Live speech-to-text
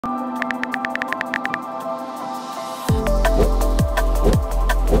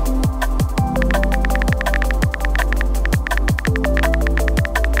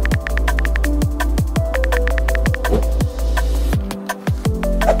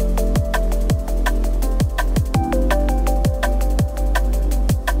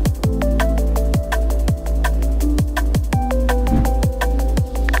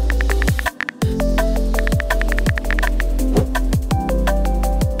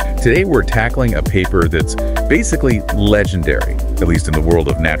Today we're tackling a paper that's basically legendary, at least in the world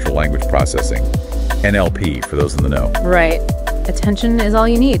of natural language processing. NLP, for those in the know. Right. Attention is all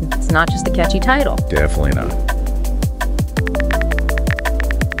you need. It's not just a catchy title. Definitely not.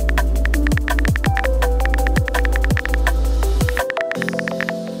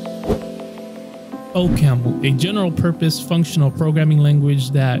 OCaml, a general-purpose functional programming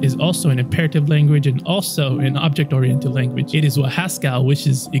language that is also an imperative language and also an object-oriented language. It is what Haskell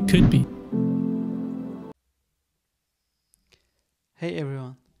wishes it could be. Hey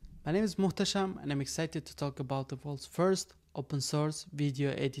everyone, my name is Muhtasham and I'm excited to talk about the world's first open-source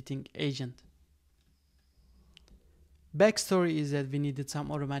video editing agent. Backstory is that we needed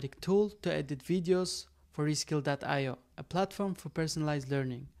some automatic tool to edit videos for Reskill.io, a platform for personalized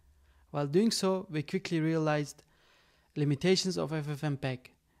learning. While doing so, we quickly realized limitations of FFmpeg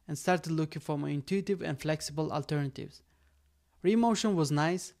and started looking for more intuitive and flexible alternatives. Remotion was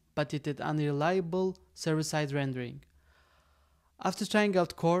nice, but it had unreliable server-side rendering. After trying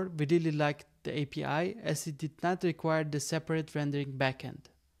out Core, we really liked the API as it did not require the separate rendering backend.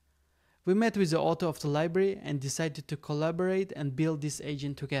 We met with the author of the library and decided to collaborate and build this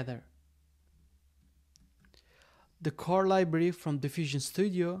agent together. The Core library from Diffusion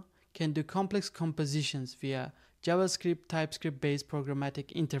Studio can do complex compositions via JavaScript TypeScript-based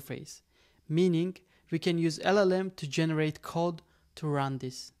programmatic interface, meaning we can use LLM to generate code to run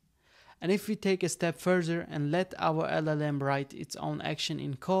this. And if we take a step further and let our LLM write its own action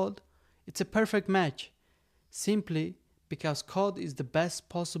in code, it's a perfect match, simply because code is the best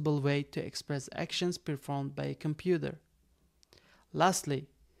possible way to express actions performed by a computer. Lastly,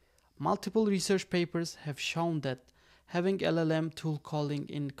 multiple research papers have shown that having LLM tool calling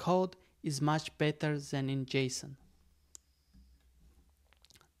in code is much better than in JSON.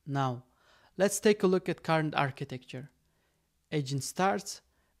 Now, let's take a look at current architecture. Agent starts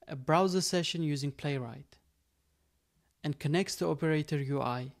a browser session using Playwright and connects to Operator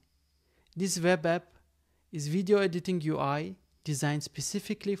UI. This web app is video editing UI designed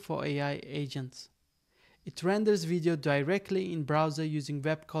specifically for AI agents. It renders video directly in browser using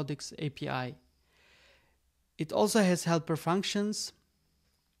WebCodecs API. It also has helper functions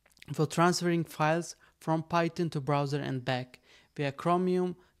for transferring files from Python to browser and back via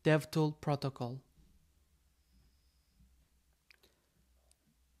Chromium DevTool protocol.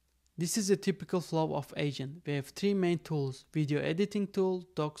 This is a typical flow of agent. We have three main tools: VideoEditingTool,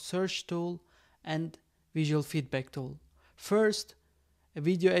 DocsSearchTool, and VisualFeedbackTool. First, a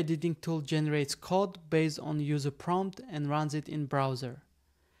video editing tool generates code based on user prompt and runs it in browser.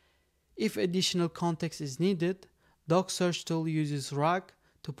 If additional context is needed, DocsSearchTool uses RAG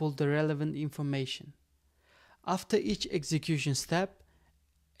to pull the relevant information. After each execution step,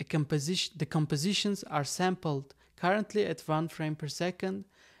 the compositions are sampled currently at 1 frame per second,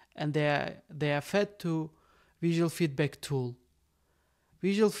 and they are fed to VisualFeedbackTool.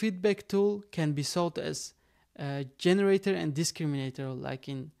 VisualFeedbackTool can be thought as a generator and discriminator, like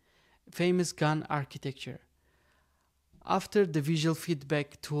in famous GAN architecture. After the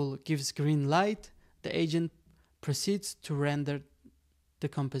VisualFeedbackTool gives green light, the agent proceeds to render the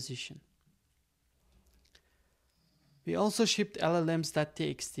composition. We also shipped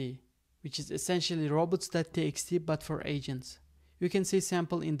llms.txt, which is essentially robots.txt but for agents. You can see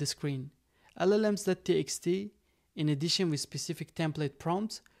sample in the screen. llms.txt, in addition with specific template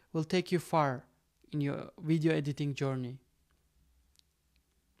prompts, will take you far in your video editing journey.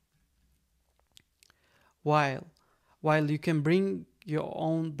 While you can bring your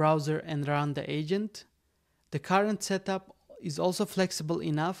own browser and run the agent, the current setup is also flexible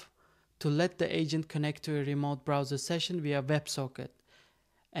enough to let the agent connect to a remote browser session via WebSocket.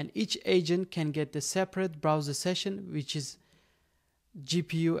 And each agent can get a separate browser session which is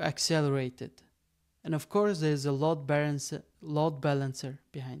GPU accelerated. And of course there is a load balancer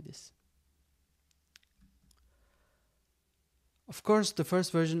behind this. Of course the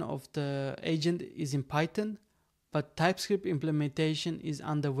first version of the agent is in Python, but TypeScript implementation is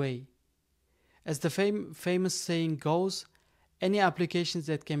underway. As the famous saying goes, any applications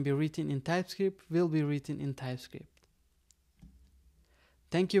that can be written in TypeScript will be written in TypeScript.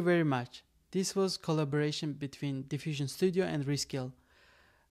 Thank you very much. This was collaboration between Diffusion Studio and Reskill.